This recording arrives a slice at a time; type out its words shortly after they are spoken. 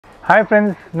Hi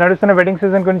friends, నడుస్తున్న wedding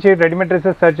season గురించి readymade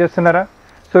dresses search చేస్తున్నారా?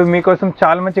 సో మీకోసం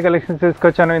చాలా మంచి కలెక్షన్స్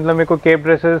తీసుకొచ్చాను. ఇందులో మీకు Cape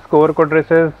dresses, over coat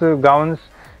dresses, gowns,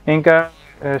 ఇంకా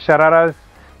షరారాస్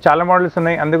చాలా మోడల్స్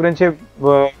ఉన్నాయి. అందు గురించి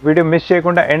వీడియో మిస్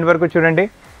చేయకుండా ఎండ్ వరకు చూడండి.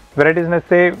 వెరైటీస్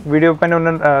నచ్చితే వీడియో పైన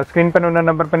ఉన్న స్క్రీన్ పైన ఉన్న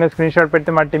నెంబర్ పైన స్క్రీన్ షాట్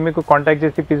పెడితే మా టీం మీకు కాంటాక్ట్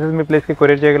చేసి పీసెస్ మీ ప్లేస్కి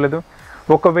కొరియర్ చేయగలదు.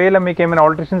 ఒకవేళ మీకు ఏమైనా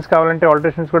ఆల్టరేషన్స్ కావాలంటే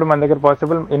ఆల్టరేషన్స్ కూడా మన దగ్గర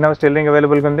పాసిబుల్. ఇన్ హౌస్ టైలరింగ్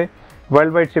అవైలబుల్గా ఉంది,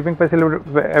 వరల్డ్ వైడ్ షిప్పింగ్ ఫెసిలిటీ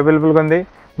అవైలబుల్గా ఉంది,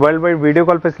 world wide video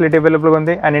call facility అవైలబుల్గా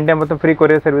ఉంది, అండ్ ఇండియా మొత్తం ఫ్రీ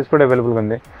కొరియర్ సర్వీస్ కూడా అవైలబుల్గా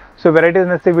ఉంది. సో వెరైటీస్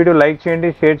నచ్చితే వీడియో లైక్ చేయండి,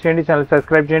 షేర్ చేయండి, ఛానల్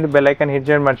సబ్స్క్రైబ్ చేయండి, బెల్ ఐకాన్ హిట్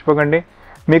చేయండి మర్చిపోకండి.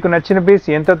 మీకు నచ్చిన పీస్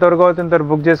ఎంత త్వరగా అవుతుందో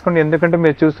బుక్ చేసుకోండి. ఎందుకంటే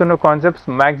మీరు చూస్తున్న కాన్సెప్ట్స్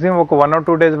మాక్సిమం ఒక 1 or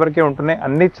 2 days వరకే ఉంటున్నాయి.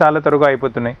 అన్నీ చాలా త్వరగా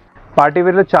అయిపోతున్నాయి. పార్టీ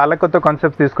వేర్లో చాలా కొత్త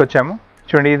కాన్సెప్ట్స్ తీసుకొచ్చాము.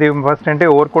 చూడండి, ఇది ఫస్ట్ అంటే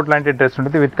ఓవర్ కోట్ లాంటి డ్రెస్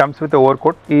ఉంటుంది. With comes with over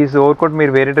coat. ఈ ఓవర్ కోట్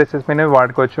మీరు వేరే డ్రెస్సెస్ పైన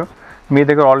వాడుకోవచ్చు. మీ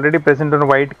దగ్గర ఆల్రెడీ ప్రెసెంట్ ఉన్న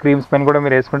వైట్ క్రీమ్స్ పైన కూడా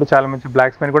మీరు వేసుకుంటే చాలా మంచి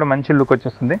బ్లాక్స్ పైన కూడా మంచి లుక్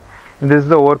వచ్చేస్తుంది. This is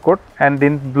the over coat. And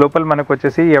దీని లోపల మనకు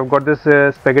వచ్చేసి గట్ దిస్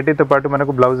స్పెగటీతో పాటు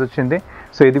మనకు బ్లౌజ్ వచ్చింది.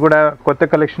 సో ఇది కూడా కొత్త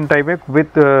collection type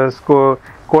with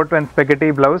coat and spaghetti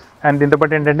blouse. And దీంతో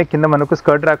పాటు ఏంటంటే కింద మనకు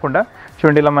స్కర్ట్ రాకుండా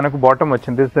చూడండి ఇలా మనకు బాటమ్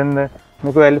వచ్చింది. దిస్ దెన్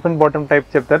మీకు ఎలిఫెంట్ బాటమ్ టైప్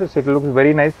చెప్తారు. So it looks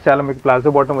very nice. చాలా మీకు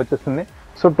ప్లాజో బాటమ్ వచ్చేస్తుంది.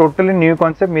 So totally new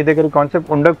concept. మీ దగ్గర కాన్సెప్ట్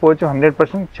ఉండకపోవచ్చు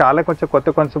 100%. చాలా కొంచెం కొత్త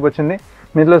కాన్సెప్ట్ వచ్చింది.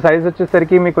 మీలో సైజ్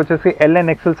వచ్చేసరికి మీకు వచ్చేసి ఎల్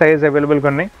అండ్ ఎక్సెల్ సైజ్ అవైలబుల్గా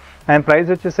ఉన్నాయి. అండ్ ప్రైస్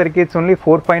వచ్చేసరికి ఇట్స్ ఓన్లీ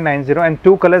 4590. అండ్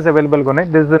 2 కలర్స్ అవైలబుల్గా ఉన్నాయి.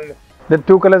 ద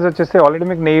 2 కలర్స్ వచ్చేసి ఆల్రెడీ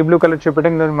మీకు నేవీ బ్లూ కలర్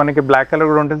చూపెట్టింది, మనకి బ్లాక్ కలర్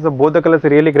కూడా ఉంటుంది. So both the colours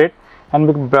really great. And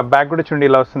మీకు బ్యాక్ కూడా చూడండి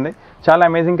ఇలా వస్తుంది. చాలా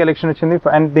అమేజింగ్ కలెక్షన్ వచ్చింది.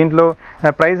 అండ్ దీంట్లో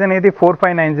ప్రైస్ అనేది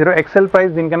 4590. ఎక్సెల్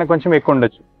ప్రైస్ దీనికన్నా కొంచెం ఎక్కువ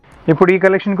ఉండొచ్చు. ఇప్పుడు ఈ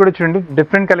కలెక్షన్ కూడా చూడండి,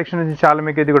 డిఫరెంట్ కలెక్షన్ వచ్చింది చాలా.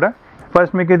 మీకు ఇది కూడా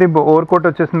ఫస్ట్ మీకు ఇది ఓవర్ కోట్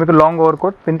వచ్చేస్తుంది, మీకు లాంగ్ ఓవర్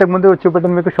కోట్. ఇంతకుముందు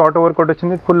చూపెట్టింది మీకు షార్ట్ ఓవర్ కోట్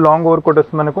వచ్చింది. ఫుల్ లాంగ్ ఓవర్ కోట్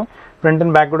వస్తుంది మనకు. ఫ్రంట్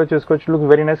అండ్ బ్యాక్ కూడా చూసుకోవచ్చు. Look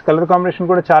very nice. Colour combination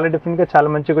కూడా చాలా డిఫరెంట్గా చాలా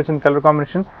మంచిగా వచ్చింది కలర్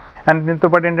కాంబినేషన్. అండ్ దీంతో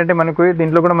పాటు ఏంటంటే మనకు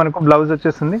దీంట్లో కూడా మనకు బ్లౌజ్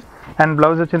వచ్చేస్తుంది. అండ్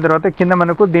బ్లౌజ్ వచ్చిన తర్వాత కింద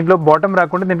మనకు దీంట్లో బాటమ్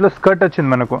రాకుండా దీంట్లో స్కర్ట్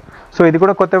వచ్చింది మనకు. సో ఇది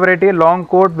కూడా కొత్త వెరైటీ. లాంగ్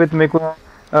కోట్ విత్ మీకు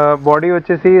బాడీ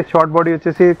వచ్చేసి షార్ట్ బాడీ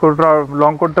వచ్చేసి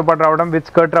లాంగ్ కోట్తో పాటు రావడం విత్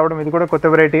స్కర్ట్ రావడం, ఇది కూడా కొత్త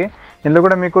వెరైటీ. ఇందులో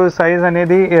కూడా మీకు సైజ్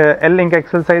అనేది ఎల్ ఇంకా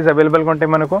ఎక్సెల్ సైజ్ అవైలబుల్గా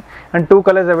ఉంటాయి మనకు. అండ్ 2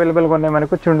 కలర్స్ అవైలబుల్గా ఉన్నాయి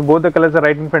మనకు. చూడండి, both the colours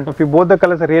right in front of you. Both the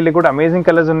colours really కూడా అమేజింగ్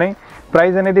కలర్స్ ఉన్నాయి.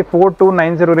 ప్రైస్ అనేది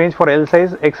 4290 range for L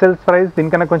size. XL price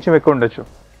దీనికన్నా కొంచెం ఎక్కువ ఉండొచ్చు.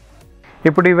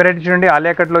 ఇప్పుడు ఈ వెరైటీ చూడండి,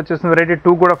 ఆలియా కట్లో వచ్చేస్తుంది వెరైటీ.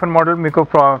 2 కూడా ఆఫ్ మోడల్. మీకు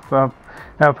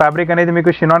ఫ్యాబ్రిక్ అనేది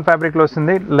మీకు షినాన్ ఫ్యాబ్రిక్లో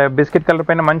వస్తుంది. బిస్కెట్ కలర్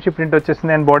పైన మంచి ప్రింట్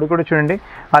వచ్చేస్తుంది. అండ్ బాడీ కూడా చూడండి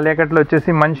ఆలియా కట్లో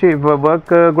వచ్చేసి మంచి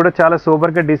వర్క్ కూడా చాలా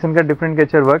సూపర్గా డీసెంట్గా డిఫరెంట్గా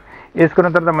ఇచ్చారు వర్క్.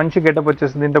 వేసుకున్న తర్వాత మంచి గెటప్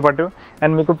వచ్చేస్తుంది దీంతో పాటు.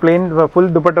 అండ్ మీకు ప్లెయిన్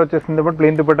ఫుల్ దుపట్టా వచ్చేస్తుంది.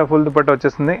 ప్లెయిన్ దుపట్టా ఫుల్ దుపట్టా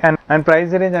వచ్చేస్తుంది. అండ్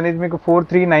ప్రైస్ రేంజ్ అనేది మీకు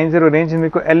 4390 రేంజ్.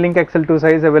 మీకు ఎల్ ఇంకా ఎక్సెల్ 2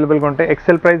 సైజ్ అవైలబుల్గా ఉంటాయి.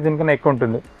 ఎక్సెల్ ప్రైస్ దీనికన్నా ఎక్కువ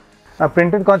ఉంటుంది.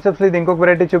 ప్రింటెడ్ కాన్సెప్ట్స్ ఇది ఇంకొక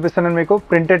వెరైటీ చూపిస్తాను మీకు.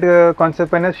 ప్రింటెడ్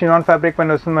కాన్సెప్ట్ పైన షినాన్ ఫ్యాబ్రిక్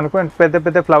పైన వస్తుంది మనకు. అండ్ పెద్ద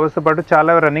పెద్ద ఫ్లవర్స్తో పాటు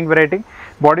చాలా రన్నింగ్ వెరైటీ.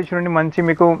 బాడీ చూడండి మంచి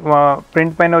మీకు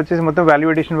ప్రింట్ పైన వచ్చేసి మొత్తం వాల్యూ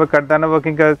ఎడిషన్ వర్క్, కర్దానా వర్క్,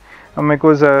 ఇంకా మీకు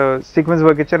సీక్వెన్స్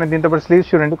వర్క్ ఇచ్చారు. దీంతో పాటు స్లీవ్స్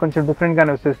చూడండి కొంచెం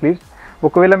డిఫరెంట్గానే వస్తాయి స్లీవ్స్.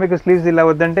 ఒకవేళ మీకు స్లీవ్స్ ఇలా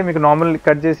వద్దంటే మీకు నార్మల్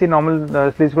కట్ చేసి నార్మల్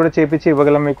స్లీవ్స్ కూడా చేపించి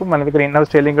ఇవ్వగలం మీకు. మన దగ్గర ఇన్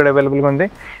హౌస్ టైలింగ్ కూడా అవైలబుల్గా ఉంది.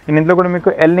 అండ్ ఇంట్లో కూడా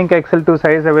మీకు ఎల్ ఇంకా ఎక్సెల్ 2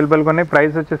 సైజ్ అవైలబుల్గా ఉన్నాయి.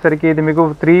 ప్రైస్ వచ్చేసరికి ఇది మీకు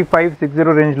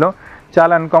 3560 రేంజ్లో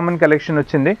చాలా అన్కామన్ కలెక్షన్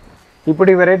వచ్చింది. ఇప్పుడు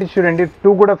ఈ వెరైటీ చూడండి,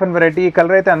 2 కూడా ఫన్ వెరైటీ. ఈ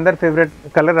కలర్ అయితే అందరి ఫేవరెట్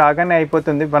కలర్, రాగానే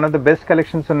అయిపోతుంది. One of the best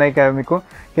collections ఉన్నాయి కదా మీకు.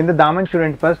 కింద దామన్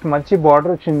చూడండి, ఫస్ట్ మంచి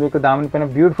బార్డర్ వచ్చింది మీకు. దామన్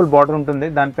పైన బ్యూటిఫుల్ బార్డర్ ఉంటుంది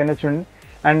దానిపైన చూడండి.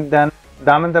 అండ్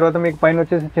దామన్ తర్వాత మీకు పైన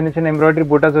వచ్చేసి చిన్న చిన్న ఎంబ్రాయిడరీ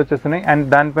బూటాస్ వచ్చేస్తున్నాయి. అండ్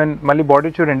దానిపైన మళ్ళీ బాడీ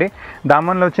చూడండి,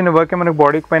 దామన్లో వచ్చిన వర్కే మనకు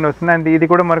బాడీకి పైన వస్తుంది. అండ్ ఇది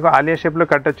కూడా మనకు ఆలియా షేప్లో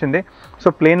కట్ వచ్చింది.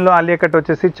 సో ప్లెయిన్లో ఆలియా కట్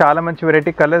వచ్చేసి చాలా మంచి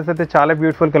వెరైటీ. కలర్స్ అయితే చాలా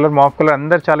బ్యూటిఫుల్ కలర్, మాఫ్ కలర్.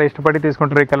 అందరు చాలా ఇష్టపడి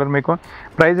తీసుకుంటారు ఈ కలర్ మీకు.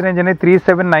 ప్రైస్ రేంజ్ అనేది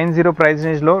 3790 ప్రైస్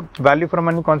రేంజ్లో వాల్యూ ఫర్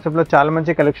మనీ కాన్సెప్ట్లో చాలా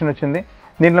మంచి కలెక్షన్ వచ్చింది.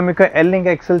 దీంట్లో మీకు ఎల్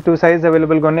ఇంకా ఎక్సెల్ 2 సైజ్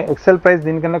అవైలబుల్గా ఉన్నాయి. ఎక్సెల్ ప్రైస్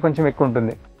దీనికన్నా కొంచెం ఎక్కువ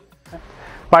ఉంటుంది.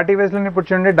 పార్టీ వేస్లో ఇప్పుడు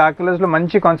చూడండి డార్క్ కలర్స్లో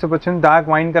మంచి కాన్సెప్ట్ వచ్చింది. Dark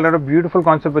wine colour beautiful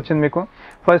concept వచ్చింది మీకు.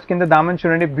 ఫస్ట్ కింద దామన్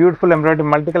చూడండి, బ్యూటిఫుల్ ఎంబ్రాయిడరీ,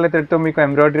 మల్టీ కలర్ థ్రెడ్తో మీకు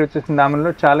ఎంబ్రాయిడరీ వచ్చేసింది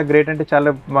దామన్లో. చాలా గ్రేట్ అంటే చాలా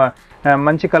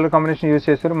మంచి కలర్ కాంబినేషన్ యూజ్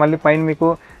చేస్తారు. మళ్ళీ పైన మీకు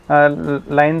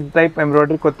లైన్ టైప్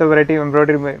ఎంబ్రాయిడరీ, కొత్త వెరైటీ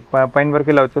ఎంబ్రాయిడరీ పైన వరకు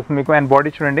ఇలా వచ్చేస్తుంది మీకు. అండ్ బాడీ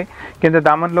చూడండి, కింద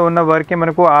దామన్లో ఉన్న వర్కే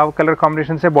మనకు ఆ కలర్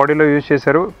కాంబినేషన్సే బాడీలో యూజ్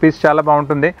చేశారు. పీస్ చాలా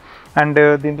బాగుంటుంది. అండ్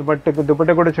దీంతో పాటు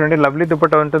దుపట్టా కూడా చూడండి, లవ్లీ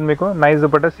దుపట్టా ఉంటుంది మీకు. Nice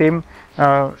dupatta, same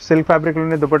silk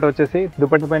ఫ్యాబ్రిక్లోనే dupatta వచ్చేసి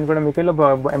దుపట్టా పైన కూడా మీకు ఇలా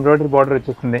ఎంబ్రాయిడరీ బార్డర్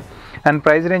వచ్చేస్తుంది. అండ్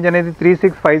ప్రైస్ రేంజ్ అనేది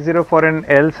 3650 for and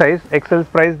L size. XL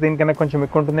price దీనికన్నా కొంచెం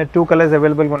ఎక్కువ ఉంటుంది. 2 కలర్స్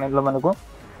అవైలబుల్గా ఉన్నాయి ఇందులో మనకు.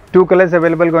 2 కలర్స్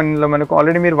అవైలబుల్గా ఉన్నాయి ఇందులో మనకు.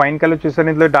 ఆల్రెడీ మీరు వైన్ కలర్ చూసారు,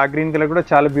 ఇందులో డార్క్ గ్రీన్ కలర్ కూడా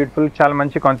చాలా బ్యూటిఫుల్, చాలా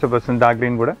మంచి కాన్సెప్ట్ వస్తుంది డార్క్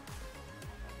గ్రీన్ కూడా.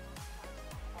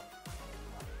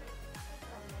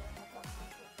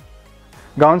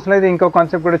 గౌన్స్లో అయితే ఇంకో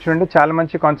కాన్సెప్ట్ కూడా చూడండి, చాలా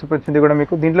మంచి కాన్సెప్ట్ వచ్చింది కూడా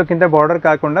మీకు. దీంట్లో కింద బార్డర్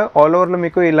కాకుండా ఆల్ ఓవర్లో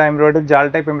మీకు ఇలా ఎంబ్రాయిడరీ జాల్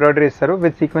టైప్ ఎంబ్రాయిడరీ ఇస్తారు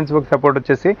విత్ సీక్వెన్స్ వర్క్ సపోర్ట్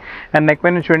వచ్చేసి. అండ్ నెక్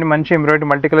పైన చూడండి మంచి ఎంబ్రాయిడరీ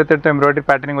మల్టీ కలర్ తో ఎంబ్రాయిడరీ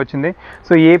ప్యాటర్నింగ్ వచ్చింది.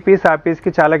 సో ఏ పీస్ ఆ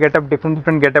పీస్కి చాలా గెటప్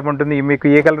డిఫరెంట్ గెటప్ ఉంటుంది. మీకు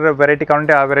ఏ కలర్ వెరైటీ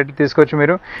కావాలంటే ఆ వెరైటీ తీసుకోవచ్చు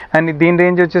మీరు. అండ్ దీని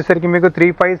రేంజ్ వచ్చేసరికి మీకు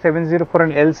 35704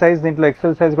 అండ్ ఎల్ సైజ్, దీంట్లో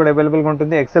ఎక్సెల్ సైజ్ కూడా అవైలబుల్గా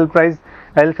ఉంటుంది. XL price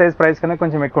L size price కన్నా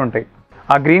కొంచెం ఎక్కువ ఉంటాయి.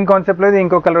 ఆ గ్రీన్ కాన్సెప్ట్లో ఇది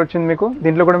ఇంకో కలర్ వచ్చింది మీకు.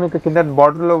 దీంట్లో కూడా మీకు కింద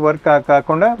బార్డర్లో వర్క్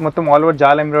కాకుండా మొత్తం ఆల్ ఓవర్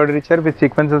జాల్ ఎంబ్రాయిడరీ ఇచ్చారు విత్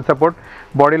సీక్వెన్సల్ సపోర్ట్.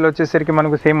 బాడీలో వచ్చేసరికి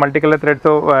మనకు సేమ్ మల్టీ కలర్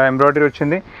థ్రెడ్తో ఎంబ్రాయిడరీ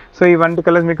వచ్చింది. సో ఈ 1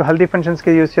 కలర్స్ మీకు హల్దీ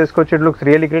ఫంక్షన్స్కి యూస్ చేసుకోవచ్చు. ఇట్ లుక్స్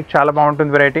రియలీ గ్రేట్, చాలా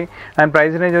బాగుంటుంది వెరైటీ. అండ్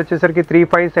ప్రైస్ రేంజ్ వచ్చేసరికి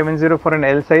 35704 and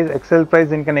L size, XL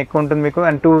price దీనికన్నా ఎక్కువ ఉంటుంది మీకు.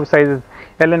 And 2 sizes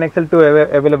L and XL 2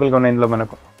 అవైలబుల్గా ఉన్నాయి ఇందులో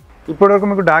మనకు. ఇప్పటివరకు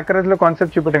మీకు డార్క్ కలర్స్లో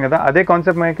కాన్సెప్ట్ చూపెట్టాం కదా, అదే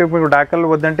కాన్సెప్ట్ మీకు డార్క్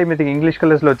కలర్ వద్దంటే మీకు ఇంగ్లీష్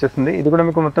కలర్స్లో వచ్చేస్తుంది. ఇది కూడా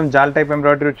మీకు మొత్తం జాల్ టైప్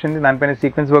ఎంబ్రాయిడరీ వచ్చింది, దానిపైన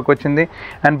సీక్వెన్స్ వర్క్ వచ్చింది.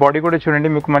 అండ్ బాడీ కూడా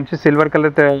చూడండి మీకు మంచి సిల్వర్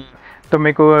కలర్ తో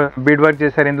మీకు బీడ్ వర్క్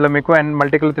చేశారు ఇందులో మీకు. అండ్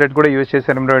మల్టీ కలర్ థ్రెడ్ కూడా యూజ్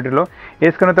చేశారు ఎంబ్రాయిడరీలో.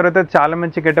 వేసుకున్న తర్వాత చాలా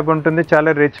మంచి గెటప్ ఉంటుంది, చాలా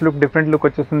రిచ్ లుక్ డిఫరెంట్ లుక్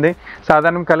వచ్చేస్తుంది.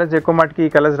 సాధారణ కలర్స్ ఎక్కువ మటుకి ఈ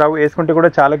కలర్స్ రావు, వేసుకుంటే కూడా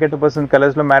చాలా గెటప్ వస్తుంది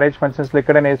కలర్స్లో. మ్యారేజ్ ఫంక్షన్స్లో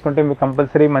ఎక్కడైనా వేసుకుంటే మీకు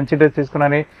కంపల్సరీ మంచి డ్రెస్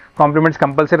తీసుకుని కాంప్లిమెంట్స్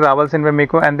కంపల్సరీ రావాల్సినవే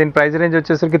మీకు. అండ్ దీని ప్రైస్ రేంజ్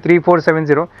వచ్చేసరికి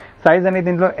 3470. సైజ్ అనేది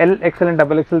దీంట్లో L, XL and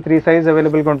double XL 3 size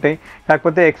అవైలబుల్గా ఉంటాయి.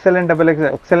 కాకపోతే XL and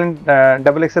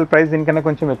double XL price దీనికన్నా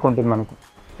కొంచెం ఎక్కువ ఉంటుంది మనకు.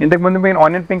 ఇంతకుముందు మీరు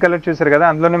ఆనియన్ పింక్ కలర్ చూసారు కదా,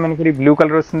 అందులోనే మనకి ఈ బ్లూ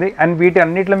కలర్ వస్తుంది. అండ్ వీటి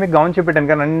అన్నింటిలో మీకు గౌన్ చూపెట్టాను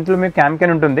కానీ అన్నింటిలో మీకు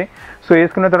క్యాన్ ఉంటుంది. సో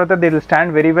వేసుకున్న తర్వాత they will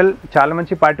stand very well, చాలా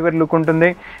మంచి పార్టీవేర్ లుక్ ఉంటుంది.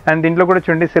 అండ్ దీంట్లో కూడా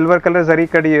చూడండి సిల్వర్ కలర్ సరి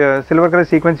ఇక్కడ సిల్వర్ కలర్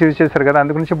సీక్వెన్స్ యూజ్ చేశారు కదా,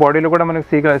 అందుగురించి బాడీలో కూడా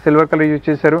మనకి సిల్వర్ కలర్ యూజ్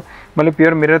చేశారు. మళ్ళీ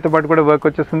ప్యూర్ మిర్రర్తో పాటు కూడా వర్క్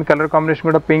వచ్చేస్తుంది. కలర్ కాంబినేషన్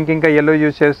కూడా పింక్ ఇంకా ఎల్లో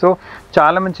యూజ్ చేస్తూ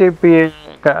చాలా మంచి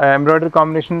ఎంబ్రాయిడరీ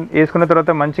కాంబినేషన్. వేసుకున్న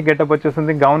తర్వాత మంచి గెటప్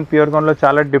వచ్చేస్తుంది. గౌన్ ప్యూర్ గౌన్లో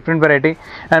చాలా డిఫరెంట్ వెరైటీ.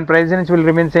 అండ్ ప్రైస్ నుంచి will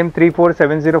remain same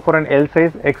 34704 and L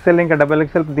size, XL ఇంకా డబల్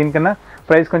ఎక్సెల్ దీనికన్నా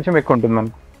ప్రైస్ కొంచెం ఎక్కువ ఉంటుంది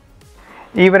మనకు.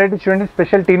 ఈ వెరైటీ చూడండి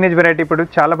స్పెషల్ టీనేజ్ వెరైటీ, ఇప్పుడు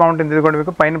చాలా బాగుంటుంది. ఇది కూడా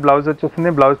మీకు పైన బ్లౌజ్ వచ్చేస్తుంది,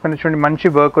 బ్లౌజ్ పైన చూడండి మంచి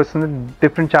వర్క్ వస్తుంది.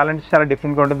 డిఫరెంట్ చాలా అంటే చాలా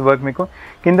డిఫరెంట్గా ఉంటుంది వర్క్ మీకు.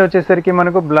 కింద వచ్చేసరికి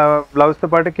మనకు బ్లౌజ్తో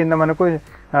పాటు కింద మనకు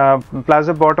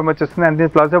ప్లాజో బాటమ్ వచ్చేస్తుంది. అండ్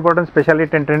దీని ప్లాజో బాటమ్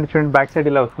స్పెషాలిటీ ఏంటంటే చూడండి బ్యాక్ సైడ్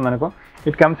ఇలా వస్తుంది మనకు.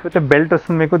 ఇట్ కమ్స్ విత్ బెల్ట్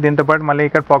వస్తుంది మీకు, దీంతో పాటు మళ్ళీ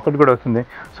ఇక్కడ పాకెట్ కూడా వస్తుంది.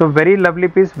 So very lovely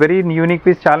piece, very unique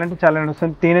piece, చాలా అంటే చాలా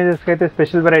వస్తుంది. టీనేజర్స్కి అయితే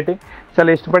స్పెషల్ వెరైటీ,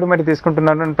 చాలా ఇష్టపడి మరి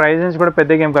తీసుకుంటున్నారు. అండ్ ప్రైస్ రేంజ్ కూడా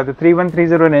పెద్దగా ఏం కాదు,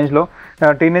 3130 రేంజ్లో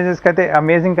టీనేజర్స్కి అయితే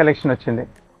అమేజింగ్ కలెక్షన్ వచ్చింది.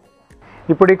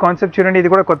 ఇప్పుడు ఈ కాన్సెప్ట్ చూడండి, ఇది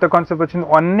కూడా కొత్త కాన్సెప్ట్ వచ్చింది.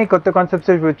 అన్ని కొత్త కాన్సెప్ట్స్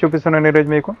చూపిస్తున్నాను ఈరోజు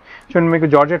మీకు. చూడండి మీకు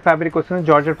జార్జెట్ ఫ్యాబ్రిక్ వస్తుంది.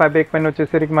 జార్జెట్ ఫ్యాబ్రిక్ పైన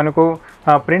వచ్చేసరికి మనకు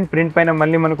ప్రింట్ పైన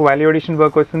మళ్ళీ మనకు వాల్యుయేషన్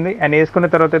వర్క్ వస్తుంది. అండ్ వేసుకున్న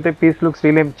తర్వాత అయితే పీస్ లుక్స్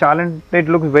రియలీ చాలా,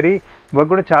 ఇట్ లుక్స్ వెరీ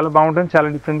వర్క్ కూడా చాలా బాగుంటుంది, చాలా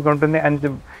డిఫరెంట్గా ఉంటుంది. అండ్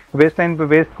వేస్ట్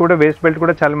బెల్ట్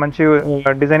కూడా చాలా మంచి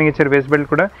డిజైనింగ్ ఇచ్చారు. వేస్ట్ బెల్ట్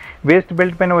కూడా వేస్ట్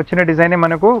బెల్ట్ పైన వచ్చిన డిజైనే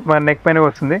మనకు నెక్ పైన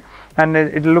వస్తుంది. అండ్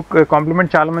ఇట్ లుక్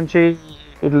కాంప్లిమెంట్ చాలా మంచి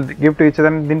గిఫ్ట్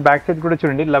ఇచ్చేదాన్ని. దీని బ్యాక్ సైడ్ కూడా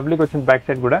చూడండి లవ్లీగా వచ్చింది బ్యాక్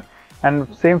సైడ్ కూడా. అండ్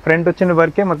సేమ్ ఫ్రంట్ వచ్చిన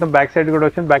వర్కే మొత్తం బ్యాక్ సైడ్ కూడా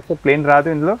వచ్చింది. బ్యాక్ సైడ్ ప్లేన్ రాదు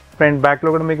ఇందులో, ఫ్రంట్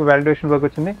బ్యాక్లో కూడా మీకు వాల్యుయేషన్ వర్క్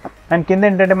వచ్చింది. అండ్ కింద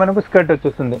ఏంటంటే మనకు స్కర్ట్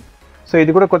వచ్చేస్తుంది. సో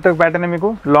ఇది కూడా కొత్త ప్యాటర్న్ మీకు,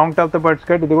 లాంగ్ టాప్తో పాటు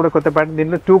స్కర్ట్. ఇది కూడా కొత్త ప్యాటర్న్.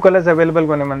 దీంట్లో 2 కలర్స్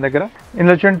అవైలబుల్గా ఉన్నాయి మన దగ్గర.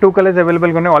 ఇందులో చూడండి 2 కలర్స్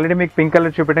అవైలబుల్గా ఉన్నాయి. ఆల్రెడీ మీకు పింక్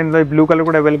కలర్ చూపెట్టాను, ఇందులో బ్లూ కలర్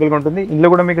కూడా అవైలబుల్గా ఉంటుంది. ఇందులో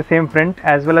కూడా మీకు same front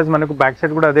as well as మనకు బ్యాక్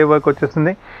సైడ్ కూడా అదే వర్క్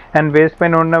వచ్చేస్తుంది. అండ్ వేస్ట్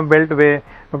పైన ఉన్న బెల్ట్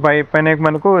పైన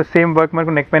మనకు సేమ్ వర్క్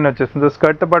మనకు నెక్ పైన వచ్చేస్తుంది.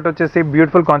 స్కర్ట్తో పాటు వచ్చేసి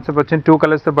బ్యూటిఫుల్ కాన్సెప్ట్ వచ్చింది 2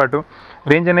 కలర్స్తో పాటు.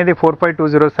 రేంజ్ అనేది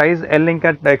 4520, సైజ్ ఎల్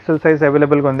ఇంకా ఎక్సెల్ సైజ్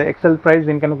అవైలబుల్గా ఉంది. ఎక్సెల్ ప్రైస్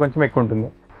దీనికన్నా కొంచెం ఎక్కువ ఉంటుంది.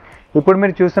 ఇప్పుడు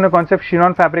మీరు చూస్తున్న కాన్సెప్ట్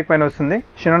షినాన్ ఫ్యాబ్రిక్ పైన వస్తుంది.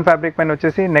 షినాన్ ఫ్యాబ్రిక్ పైన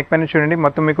వచ్చేసి నెక్ పైన చూడండి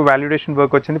మొత్తం మీకు వాల్యుయేషన్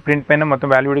వర్క్ వచ్చింది. ప్రింట్ పైన మొత్తం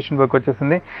వాల్యుయేషన్ వర్క్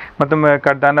వచ్చేస్తుంది. మొత్తం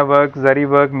కర్దానా work, zari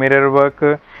work, mirror work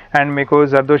and మీకు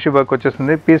జర్దోషి వర్క్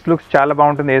వచ్చేస్తుంది. పీస్ లుక్స్ చాలా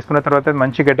బాగుంటుంది. వేసుకున్న తర్వాత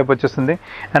మంచి గెటప్ వచ్చేస్తుంది.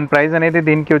 అండ్ ప్రైస్ అనేది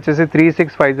దీనికి వచ్చేసి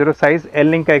 3650, సైజ్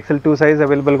ఎల్ ఇంకా ఎక్సెల్ 2 సైజ్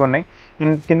అవైలబుల్గా ఉన్నాయి.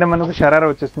 కింద మనకు షరారా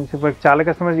వచ్చేస్తుంది. చాలా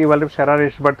కస్టమర్స్ ఇవాళ షరారా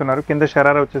ఇష్టపడుతున్నారు. కింద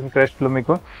షరారా వచ్చేసింది క్రెస్ట్లో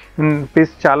మీకు.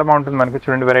 పీస్ చాలా బాగుంటుంది మనకు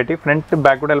చూడండి వెరైటీ. ఫ్రంట్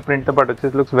బ్యాక్ కూడా ప్రింట్తో పాటు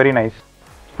వచ్చేసి లుక్స్ వెరీ నైస్.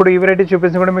 ఇప్పుడు ఈ వెరైటీ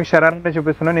చూపిస్తుంది కూడా మీకు షరారా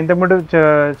చూపిస్తున్నాను. ఇంతకుముందు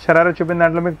షరారా చూపిన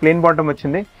దాంట్లో మీకు ప్లెయిన్ బాటమ్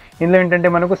వచ్చింది. ఇందులో ఏంటంటే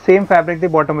మనకు సేమ్ ఫ్యాబ్రిక్ది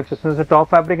బాటమ్ వచ్చేస్తుంది. So top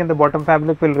fabric and bottom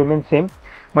fabric will remain same.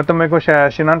 మొత్తం మీకు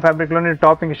షినాన్ ఫ్యాబ్రిక్లోని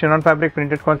టాప్ ఇంకా షినాన్ ఫ్యాబ్రిక్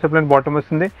ప్రింటెడ్ కాన్సెప్ట్లోని బాటమ్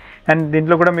వస్తుంది. అండ్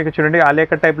దీంట్లో కూడా మీకు చూడండి ఆలియా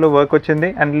కట్ టైప్లో వర్క్ వచ్చింది.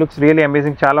 అండ్ లుక్స్ రియలీ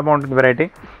అమేజింగ్, చాలా బాగుంటుంది వెరైటీ.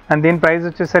 అండ్ దీని ప్రైస్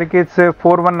వచ్చేసరికి it's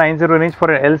 4190 range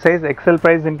for L size. XL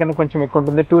price దీనికన్నా కొంచెం ఎక్కువ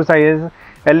ఉంటుంది. 2 సైజ్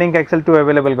ఎల్ ఇంకా ఎక్సెల్ 2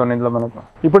 అవైలబుల్గా ఉంది ఇందులో మనకు.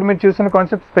 ఇప్పుడు మీరు చూస్తున్న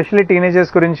కాన్సెప్ట్ స్పెషల్లీ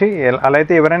టీనేజర్స్ గురించి. అలా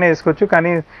అయితే ఎవరైనా వేసుకోవచ్చు,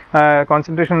 కానీ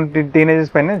కాన్సన్ట్రేషన్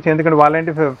టీనేజర్స్ పైన, ఎందుకంటే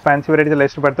వాళ్ళంటే ఫ్యాన్సీ వెరైటీస్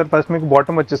ఇష్టపడతారు. ఫస్ట్ మీకు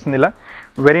బాటమ్ వచ్చేస్తుంది ఇలా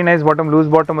very nice bottom, loose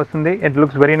bottom వస్తుంది. It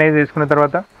looks very nice. వేసుకున్న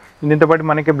తర్వాత దీంతో పాటు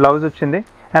మనకి బ్లౌజ్ వచ్చింది.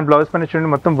 అండ్ బ్లౌజ్ పైన చూడండి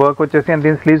మొత్తం వర్క్ వచ్చేసి. అండ్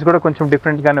దీని స్లీవ్స్ కూడా కొంచెం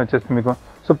డిఫరెంట్గానే వచ్చేస్తుంది మీకు.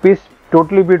 So piece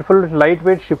totally beautiful light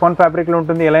weight chiffon ఫ్యాబ్రిక్లో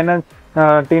ఉంటుంది. ఎలా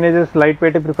టీనేజర్స్ లైట్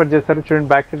వెయిట్ ప్రిఫర్ చేస్తారు. చూడండి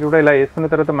బ్యాక్ సైడ్ కూడా ఇలా వేసుకున్న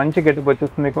తర్వాత మంచి గెటప్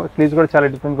వచ్చేస్తుంది మీకు. స్లీవ్స్ కూడా చాలా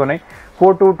డిఫరెంట్గా ఉన్నాయి.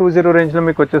 4220 రేంజ్లో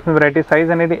మీకు వచ్చేస్తుంది వెరైటీ.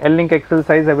 సైజ్ అనేది ఎల్ ఇంక్ ఎక్సెల్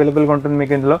సైజ్ అవైలబుల్గా ఉంటుంది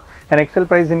మీకు ఇందులో. అండ్ ఎక్సెల్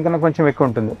ప్రైస్ దీనికన్నా కొంచెం ఎక్కువ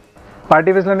ఉంటుంది. పార్టీ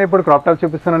వేస్లోనే ఇప్పుడు క్రాప్ టాప్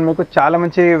చూపిస్తున్నాను మీకు. చాలా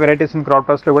మంచి వెరైటీస్ ఉంది క్రాప్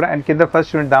టాప్స్లో కూడా. అండ్ కింద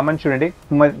ఫస్ట్ చూడండి దామన్ చూడండి,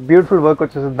 బ్యూటిఫుల్ వర్క్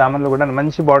వచ్చేస్తుంది దామన్లో కూడా.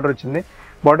 మంచి బార్డర్ వచ్చింది.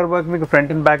 బార్డర్ వర్క్ మీకు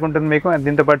ఫ్రంట్ అండ్ బ్యాక్ ఉంటుంది మీకు. అండ్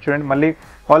దీంతో పాటు చూడండి మళ్ళీ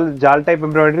ఆల్ జాల్ టైప్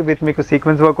ఎంబ్రాయిడరీ విత్ మీకు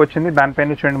సీక్వెన్స్ వర్క్ వచ్చింది.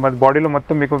 దానిపైన చూడండి మన బాడీలో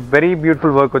మొత్తం మీకు వెరీ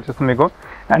బ్యూటిఫుల్ వర్క్ వచ్చేస్తుంది మీకు.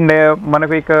 అండ్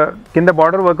మనకు ఇక కింద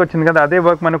బార్డర్ వర్క్ వచ్చింది కదా, అదే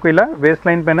వర్క్ మనకు ఇలా వేస్ట్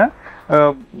లైన్ పైన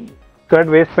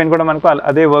స్కర్ట్ వేస్ట్ పైన కూడా మనకు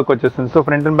అదే వర్క్ వచ్చేస్తుంది. సో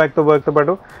ఫ్రంట్ అండ్ బ్యాక్తో వర్క్తో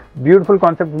పాటు బ్యూటిఫుల్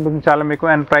కాన్సెప్ట్ ఉంటుంది చాలా మీకు.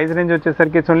 అండ్ ప్రైస్ రేంజ్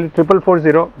వచ్చేసరికి it's only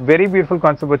 4440. Very beautiful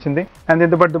concept వచ్చింది. అండ్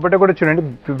దీంతో పాటు దుపట్టా కూడా చూడండి,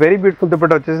 వెరీ బ్యూటిఫుల్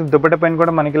దుపట్టా వచ్చేసి. దుపట్టా పైన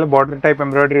కూడా మనకి ఇలా బార్డర్ టైప్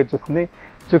ఎంబ్రాయిడరీ వచ్చేస్తుంది.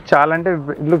 సో చాలా అంటే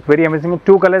it looks very amazing.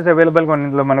 2 colours అవైలబుల్గా ఉంది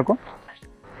ఇందులో మనకు.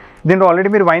 దీంట్లో ఆల్రెడీ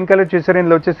మీరు వైన్ కలర్ చూసారు,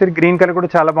 ఇందులో వచ్చేసి గ్రీన్ కలర్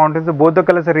కూడా చాలా బాగుంటుంది. So both the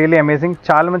colours really amazing.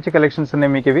 చాలా మంచి కలెక్షన్స్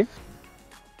ఉన్నాయి మీకు ఇవి.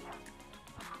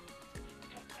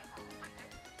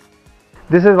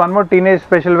 This is one more teenage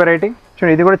special variety.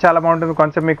 చూడండి ఇది కూడా చాలా బాగుంటుంది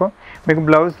కాన్సెప్ట్ మీకు. మీకు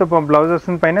బ్లౌజ్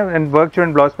వస్తుంది పైన. అండ్ వర్క్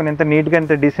చూడండి బ్లౌజ్ పైన ఎంత నీట్గా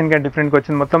ఎంత డీసెంట్గా డిఫరెంట్గా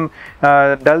వచ్చింది. మొత్తం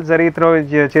డల్ జరీతో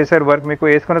చేశారు వర్క్ మీకు.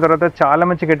 వేసుకున్న తర్వాత చాలా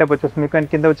మంచి గెటప్ వచ్చేస్తుంది మీకు. అండ్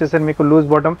కింద వచ్చేసరికి మీకు లూజ్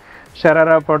బాటమ్,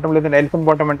 షరారా బాటమ్ లేదా ఎలిఫెంట్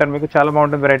బాటమ్ అంటారు మీకు. చాలా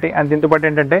బాగుంటుంది వెరైటీ. అండ్ దీంతో పాటు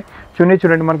ఏంటంటే చున్నీ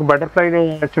చూడండి మనకు బటర్ఫ్లై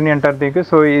చున్నీ అంటారు దీనికి.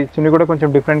 సో ఈ చున్నీ కూడా కొంచెం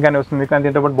డిఫరెంట్గానే వస్తుంది మీకు. అండ్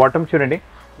దీంతో పాటు బాటమ్ చూడండి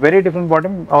వెరీ డిఫరెంట్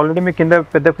బాటమ్. ఆల్రెడీ మీకు కింద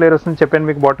పెద్ద ఫ్లేర్ వస్తుంది చెప్పాను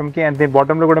మీకు బాటమ్కి. అండ్ దీని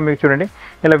బాటంలో కూడా మీకు చూడండి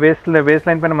ఇలా వేస్ట్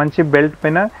లైన్ పైన మంచి బెల్ట్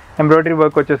పైన ఎంబ్రాయిడరీ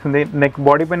వర్క్ వచ్చేస్తుంది. నెక్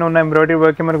బాడీ పైన ఉన్న ఎంబ్రాయిడరీ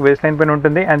వర్క్ మనకు వేస్ట్ లైన్ పైన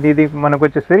ఉంటుంది. అండ్ ఇది మనకు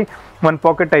వచ్చేసి 1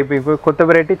 పాకెట్ టైప్. కొత్త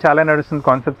వెరైటీ చాలా నడుస్తుంది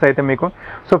కాన్సెప్ట్స్ అయితే మీకు.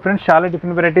 సో ఫ్రెండ్స్ చాలా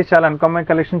డిఫరెంట్ వెరైటీస్, చాలా అన్కామన్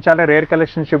కలెక్షన్, చాలా రేర్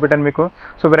కలెక్షన్స్ చూపెట్టాను మీకు.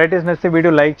 సో వెరైటీస్ నచ్చితే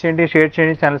వీడియో లైక్ చేయండి, షేర్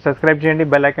చేయండి, ఛానల్ సబ్స్క్రైబ్ చేయండి,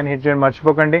 బెల్ ఐకాన్ హిట్ చేయండి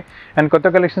మర్చిపోకండి. అండ్ కొత్త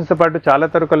కలెక్షన్స్తో పాటు చాలా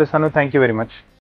త్వరగా కలుస్తాను. Thank you very much.